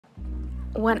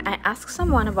When I ask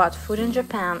someone about food in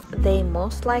Japan, they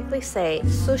most likely say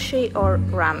sushi or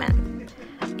ramen.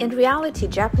 In reality,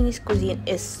 Japanese cuisine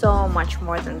is so much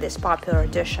more than these popular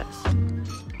dishes.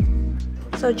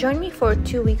 So join me for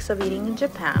 2 weeks of eating in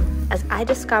Japan as I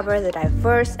discover the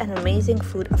diverse and amazing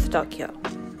food of Tokyo.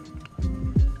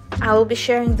 I will be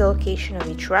sharing the location of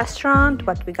each restaurant,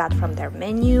 what we got from their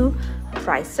menu,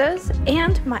 prices,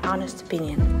 and my honest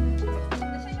opinion.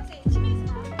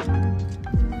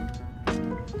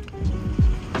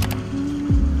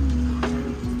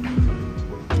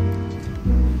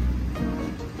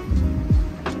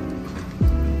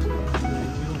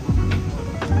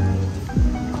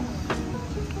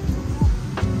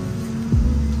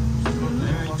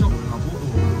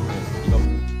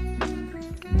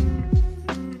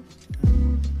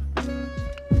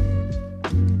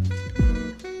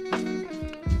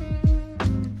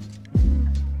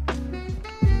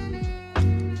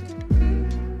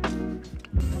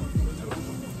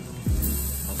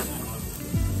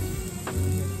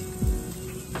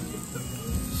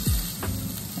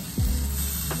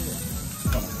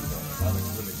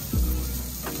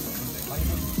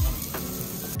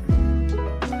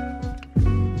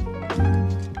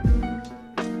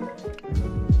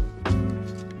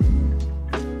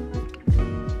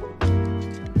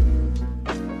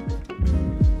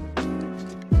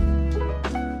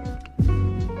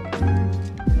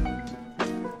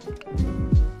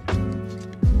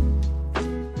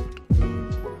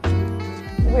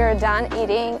 We're done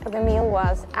eating. The meal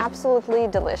was absolutely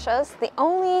delicious. The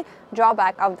only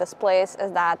drawback of this place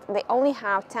is that they only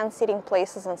have 10 seating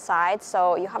places inside,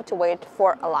 so you have to wait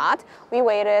for a lot. We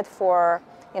waited for,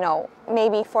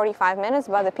 maybe 45 minutes,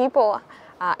 but the people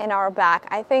in our back,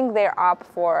 I think they're up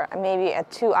for maybe a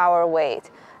 2-hour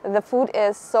wait. The food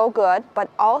is so good, but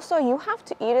also you have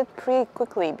to eat it pretty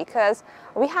quickly because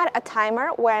we had a timer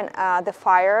when the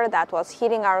fire that was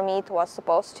heating our meat was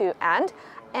supposed to end.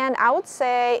 And I would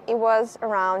say it was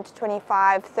around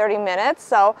 25-30 minutes.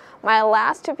 So my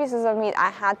last 2 pieces of meat I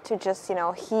had to just,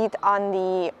 heat on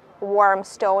the warm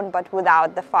stone but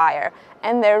without the fire.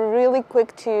 And they're really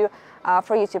quick to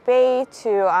for you to pay, to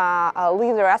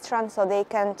leave the restaurant so they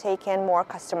can take in more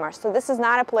customers. So this is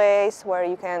not a place where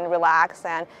you can relax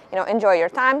and enjoy your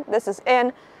time. This is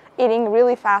in, eating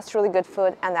really fast, really good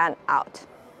food, and then out.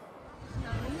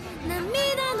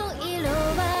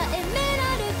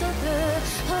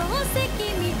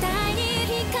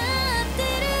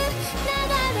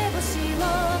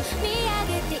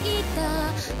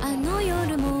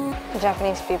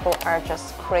 Japanese people are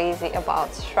just crazy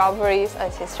about strawberries. I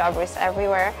see strawberries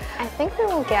everywhere. I think we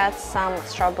will get some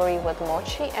strawberry with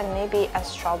mochi and maybe a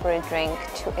strawberry drink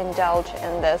to indulge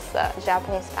in this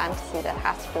Japanese fantasy that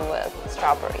has to do with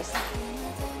strawberries.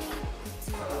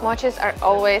 Mochis are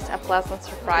always a pleasant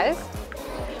surprise.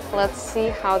 Let's see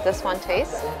how this one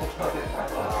tastes.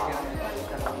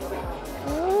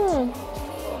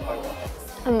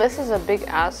 And this is a big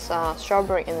ass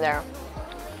strawberry in there.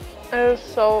 It is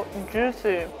so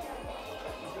juicy.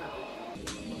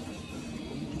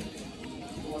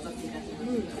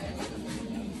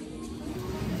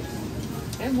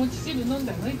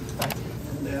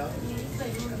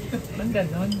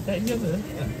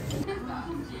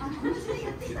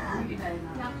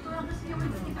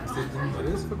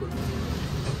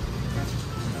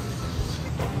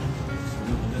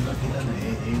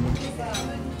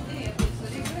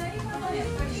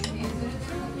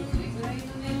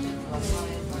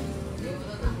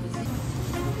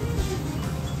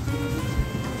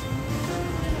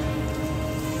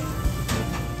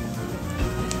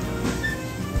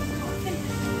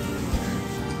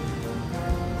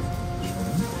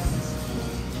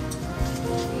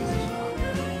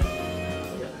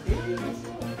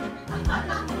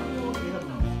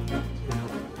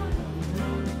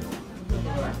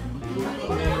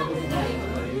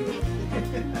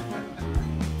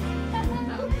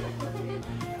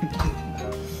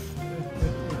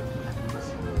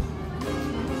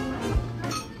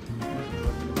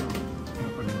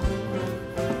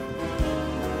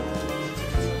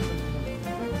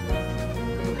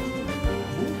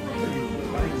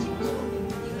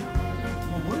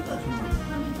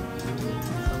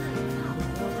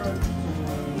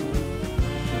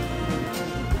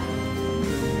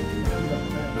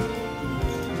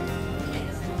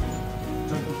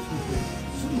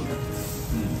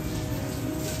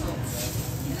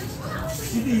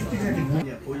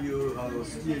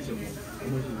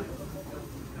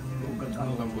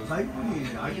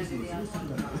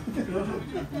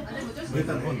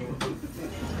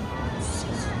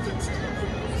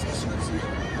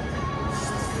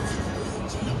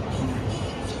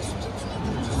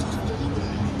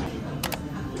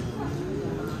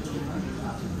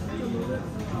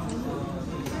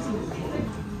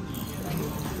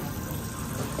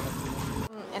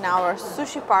 in our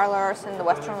sushi parlors in the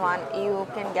Western one, you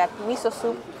can get miso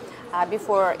soup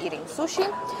before eating sushi.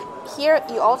 Here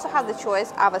you also have the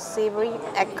choice of a savory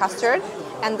egg custard,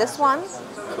 and this one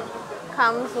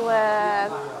comes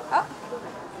with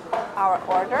our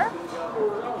order.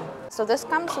 So this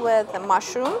comes with the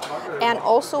mushroom and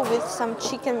also with some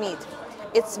chicken meat.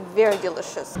 It's very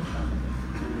delicious.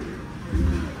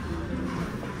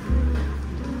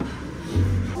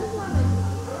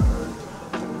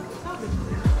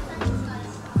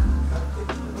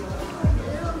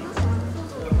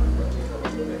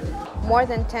 More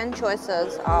than 10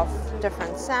 choices of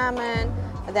different salmon.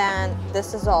 Then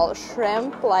this is all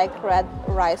shrimp, like red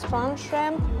rice prawn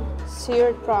shrimp,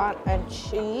 seared prawn and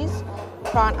cheese,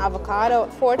 prawn avocado,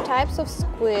 4 types of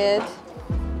squid.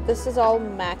 This is all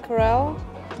mackerel,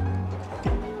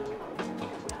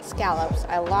 scallops.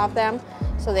 I love them.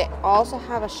 So they also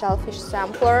have a shellfish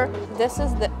sampler. This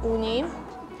is the uni,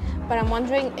 but I'm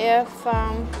wondering if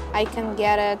I can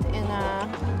get it in a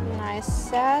nice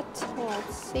set.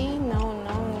 Let's see. No.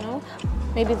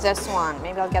 Maybe this one.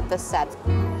 Maybe I'll get this set.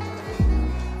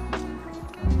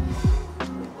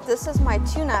 This is my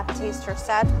tuna taster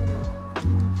set.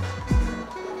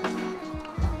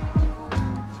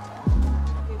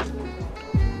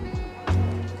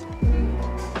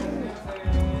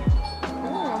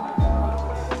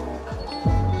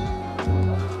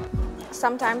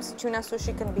 Sometimes tuna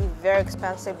sushi can be very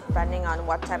expensive depending on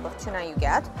what type of tuna you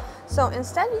get. So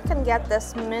instead you can get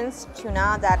this minced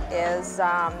tuna that is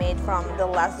made from the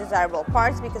less desirable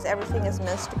parts because everything is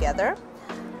minced together.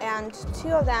 And 2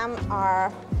 of them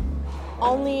are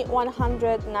only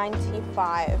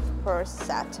 $195 per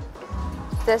set.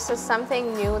 This is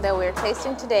something new that we're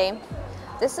tasting today.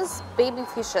 This is baby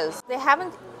fishes. They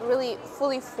haven't really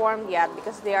fully formed yet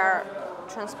because they are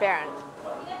transparent.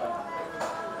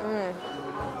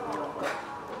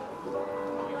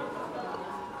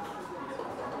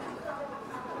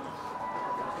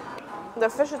 The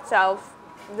fish itself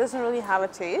doesn't really have a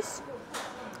taste.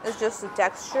 It's just the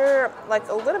texture, like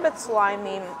a little bit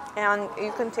slimy, and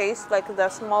you can taste like the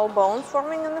small bones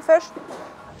forming in the fish.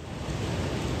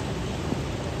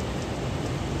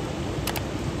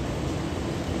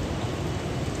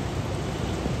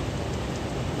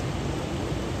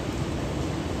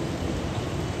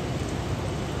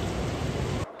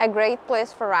 A great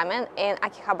place for ramen in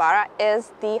Akihabara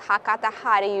is the Hakata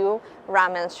Hariyu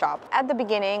ramen shop. At the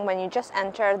beginning, when you just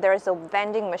enter, there is a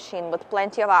vending machine with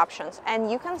plenty of options,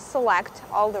 and you can select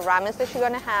all the ramens that you're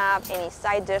gonna have, any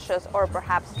side dishes, or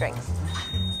perhaps drinks.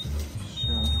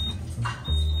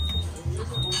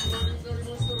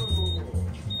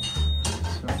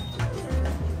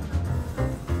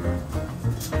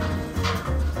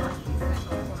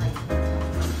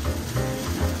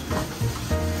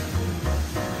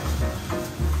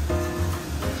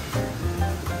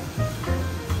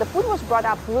 The food was brought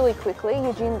up really quickly.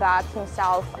 Eugene got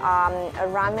himself a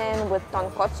ramen with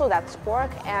tonkatsu, that's pork,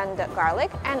 and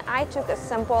garlic, and I took a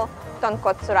simple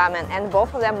tonkatsu ramen, and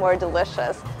both of them were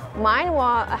delicious. Mine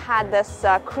had this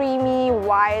creamy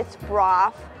white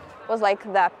broth. It was like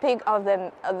the pig of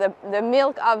the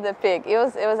milk of the pig. It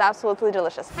was absolutely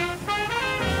delicious.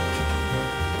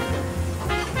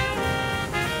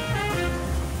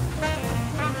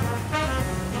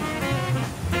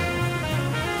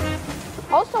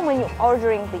 Also, when you're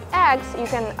ordering the eggs, you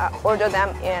can order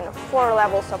them in 4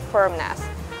 levels of firmness.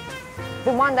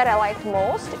 The one that I liked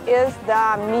most is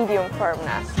the medium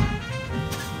firmness.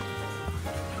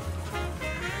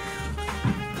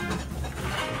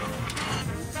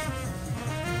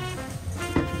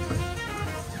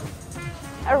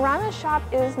 A ramen shop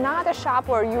is not a shop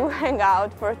where you hang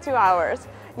out for 2 hours.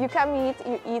 You come eat,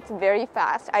 you eat very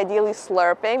fast, ideally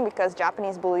slurping, because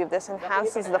Japanese believe this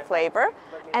enhances the flavor,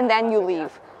 and then you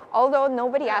leave. Although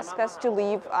nobody asked us to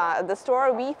leave the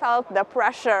store, we felt the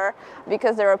pressure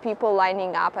because there were people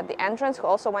lining up at the entrance who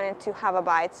also wanted to have a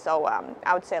bite, so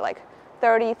I would say like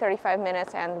 30-35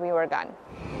 minutes and we were done.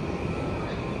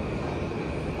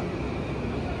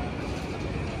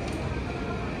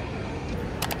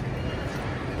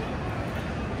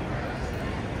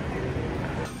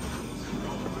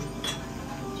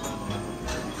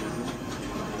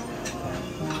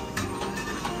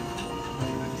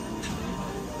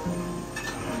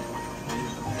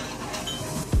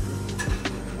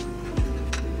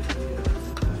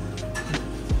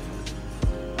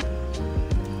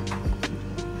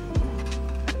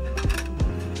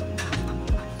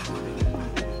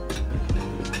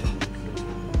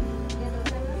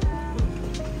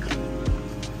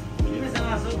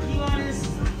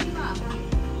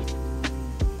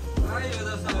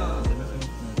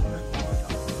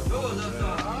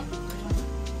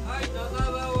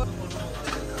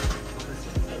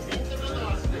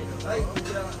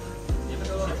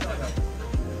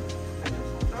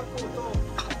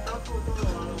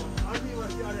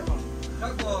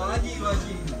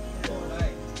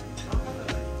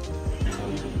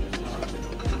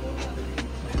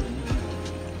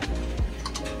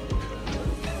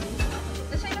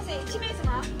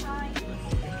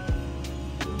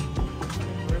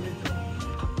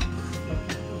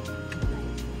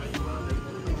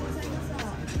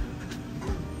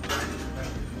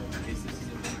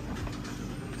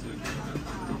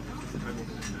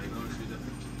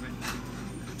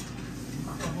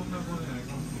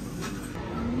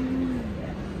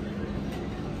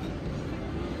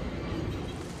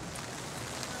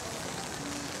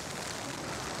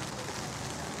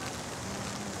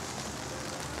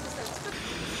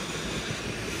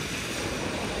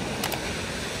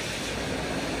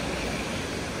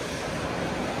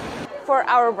 For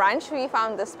our brunch, we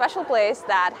found this special place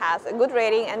that has a good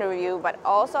rating and review, but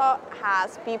also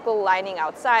has people lining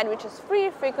outside, which is pretty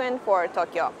frequent for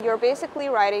Tokyo. You're basically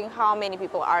writing how many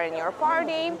people are in your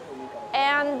party,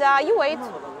 and you wait.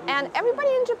 And everybody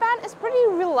in Japan is pretty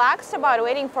relaxed about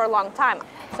waiting for a long time.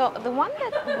 So the one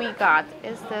that we got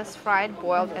is this fried,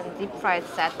 boiled, and deep fried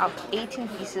set of 18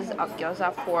 pieces of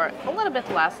gyoza for a little bit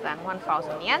less than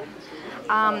 1,000 yen.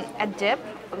 A dip,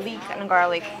 leek and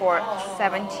garlic for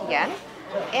 70 yen.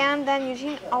 And then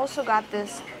Eugene also got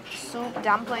this soup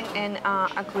dumpling in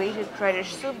a grated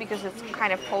radish soup because it's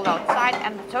kind of cold outside,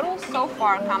 and the total so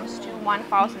far comes to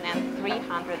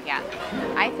 1,300 yen.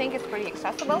 I think it's pretty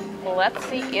accessible. Let's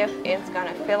see if it's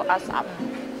gonna fill us up.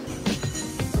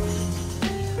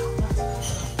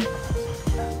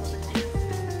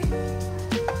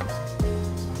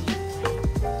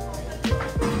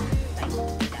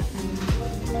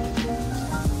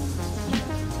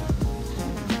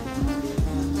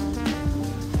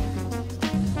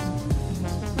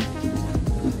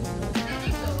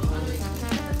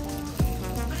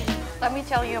 Let me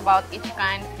tell you about each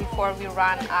kind before we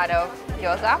run out of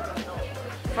gyoza.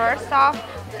 First off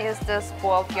is this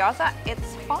boiled gyoza.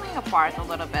 It's falling apart a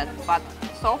little bit, but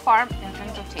so far in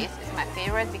terms of taste, it's my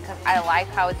favorite because I like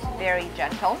how it's very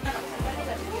gentle.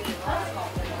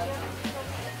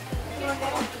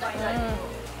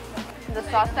 The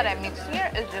sauce that I mixed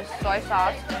here is just soy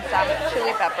sauce and some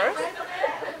chili peppers.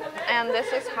 And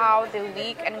this is how the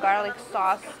leek and garlic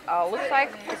sauce looks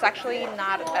like. It's actually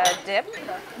not a dip.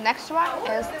 Next one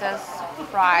is this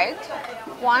fried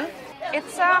one.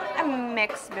 It's a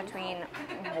mix between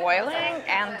boiling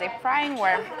and deep frying,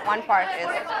 where one part is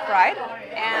fried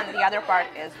and the other part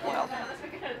is boiled.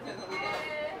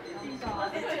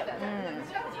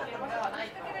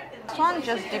 This one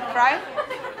just deep fried.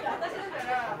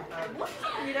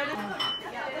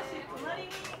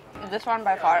 This one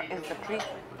by far is the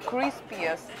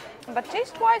crispiest, but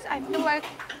taste-wise I feel like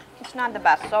it's not the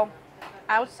best, so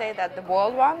I would say that the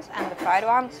boiled ones and the fried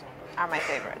ones are my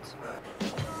favorites.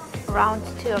 Round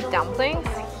 2 of dumplings.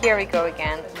 Here we go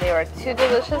again. They were too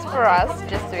delicious for us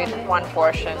just to eat one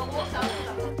portion.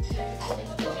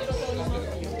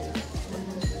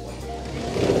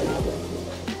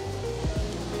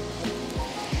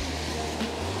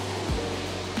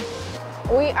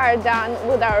 We are done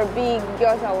with our big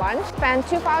gyoza lunch. Spent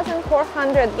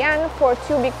 2,400 yen for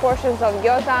 2 big portions of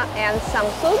gyoza and some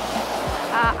soup.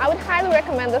 I would highly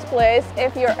recommend this place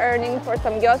if you're earning for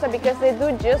some gyoza because they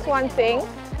do just one thing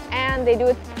and they do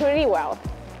it pretty well.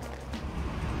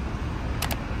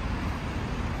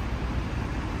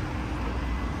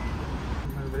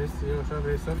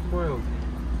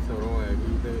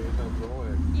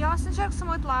 Ja sначала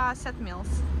самотла set meals.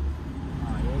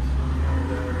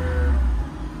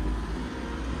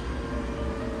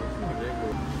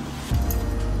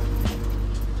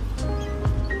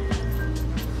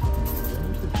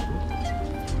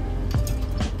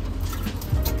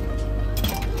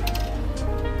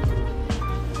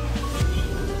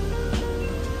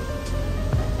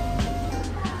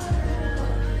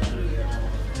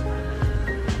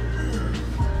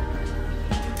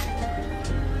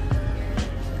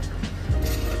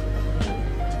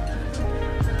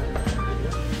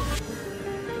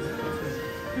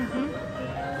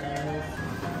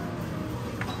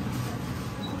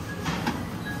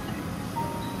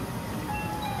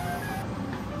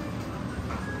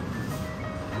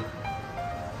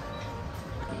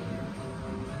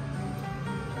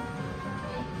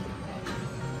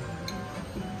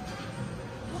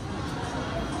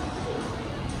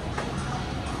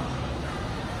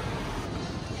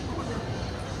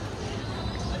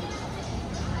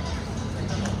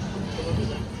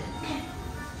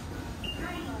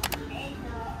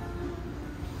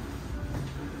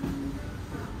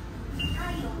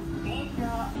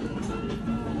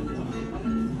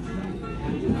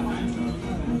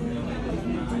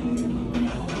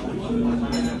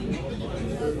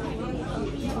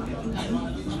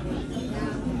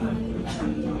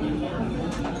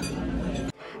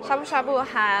 Shabu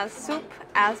has soup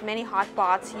as many hot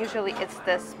pots. Usually it's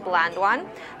this bland one.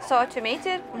 So to make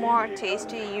it more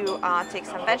tasty, you take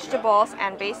some vegetables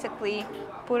and basically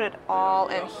put it all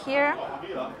in here.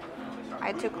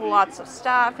 I took lots of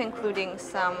stuff, including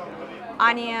some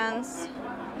onions,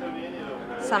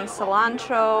 some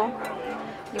cilantro.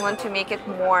 You want to make it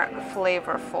more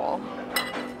flavorful.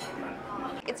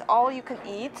 It's all you can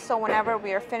eat, so whenever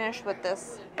we are finished with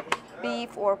this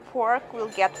beef or pork, we'll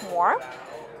get more.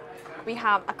 We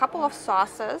have a couple of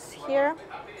sauces here.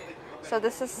 So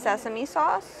this is sesame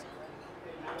sauce.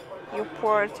 You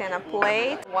pour it in a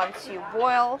plate. Once you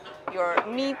boil your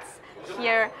meats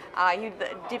here, you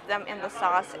dip them in the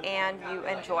sauce and you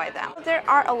enjoy them. There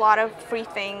are a lot of free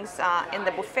things in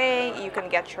the buffet. You can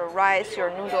get your rice,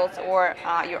 your noodles, or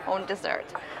your own dessert.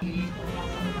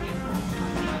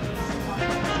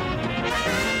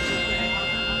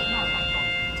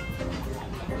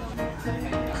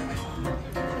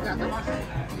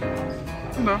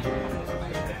 No.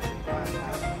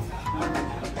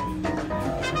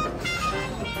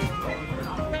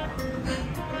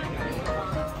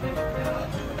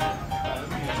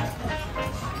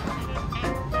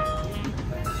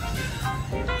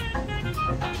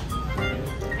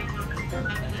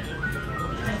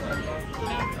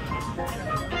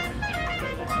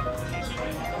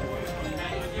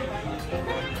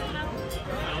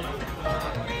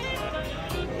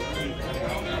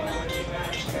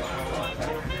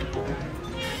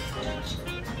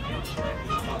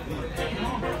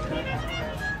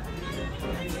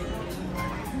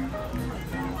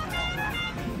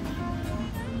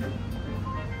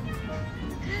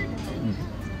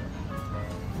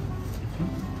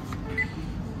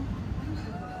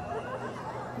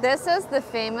 This is the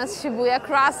famous Shibuya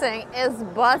crossing. It's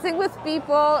buzzing with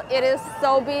people. It is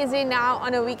so busy now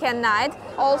on a weekend night.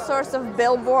 All sorts of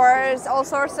billboards, all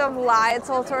sorts of lights,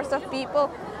 all sorts of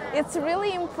people. It's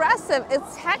really impressive.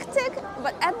 It's hectic,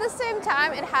 but at the same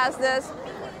time, it has this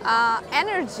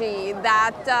energy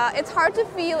that it's hard to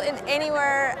feel in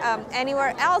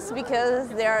anywhere else because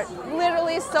there are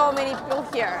literally so many people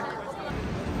here.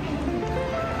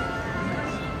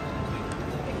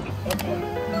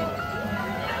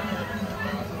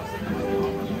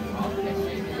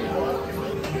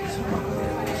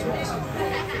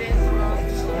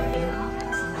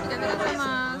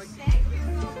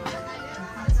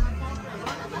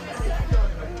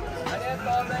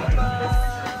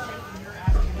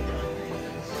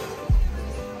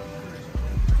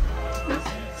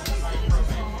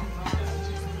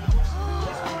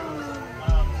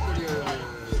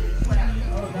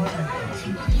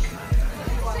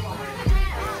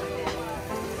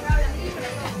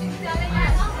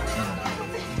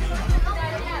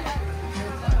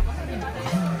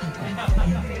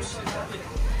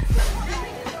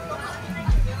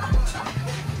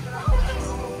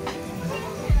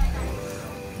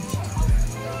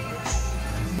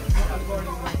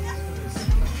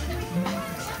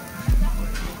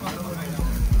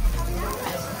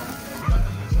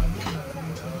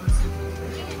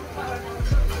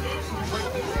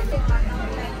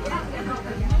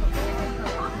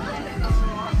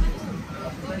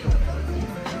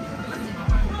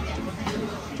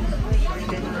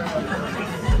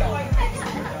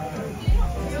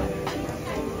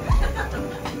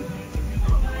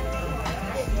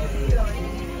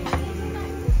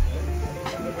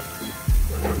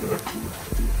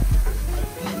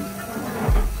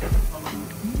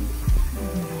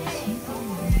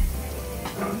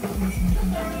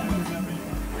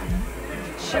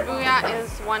 Shibuya is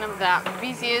one of the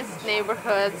busiest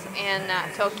neighborhoods in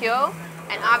Tokyo,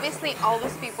 and obviously all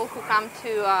these people who come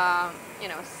to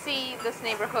see this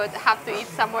neighborhood have to eat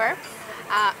somewhere.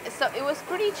 So it was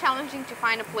pretty challenging to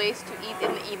find a place to eat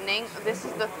in the evening. This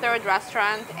is the third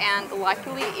restaurant, and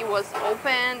luckily it was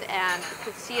opened and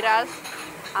could seat us.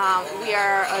 We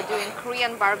are doing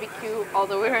Korean barbecue,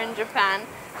 although we're in Japan.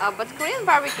 But Korean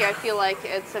barbecue, I feel like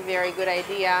it's a very good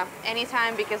idea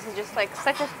anytime because it's just like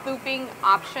such a soothing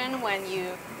option when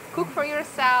you cook for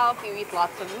yourself, you eat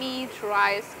lots of meat,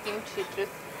 rice, kimchi,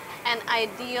 just an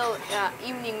ideal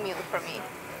evening meal for me.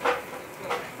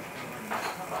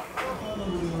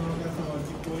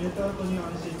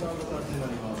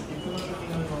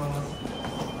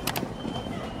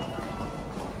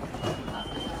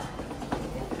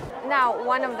 Now,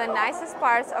 one of the nicest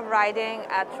parts of riding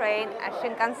a train, a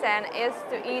Shinkansen, is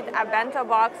to eat a bento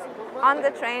box on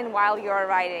the train while you're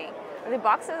riding. The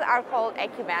boxes are called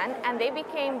Ekiben, and they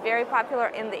became very popular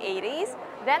in the 80s.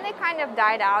 Then they kind of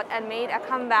died out and made a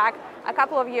comeback a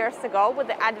couple of years ago with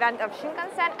the advent of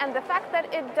Shinkansen and the fact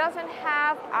that it doesn't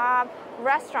have a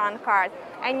restaurant cart.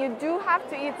 And you do have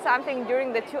to eat something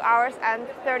during the 2 hours and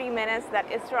 30 minutes that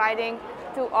it's riding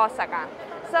to Osaka.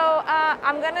 So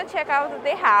I'm gonna check out what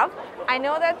they have. I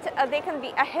know that they can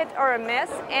be a hit or a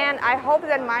miss, and I hope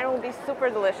that mine will be super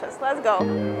delicious. Let's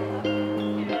go.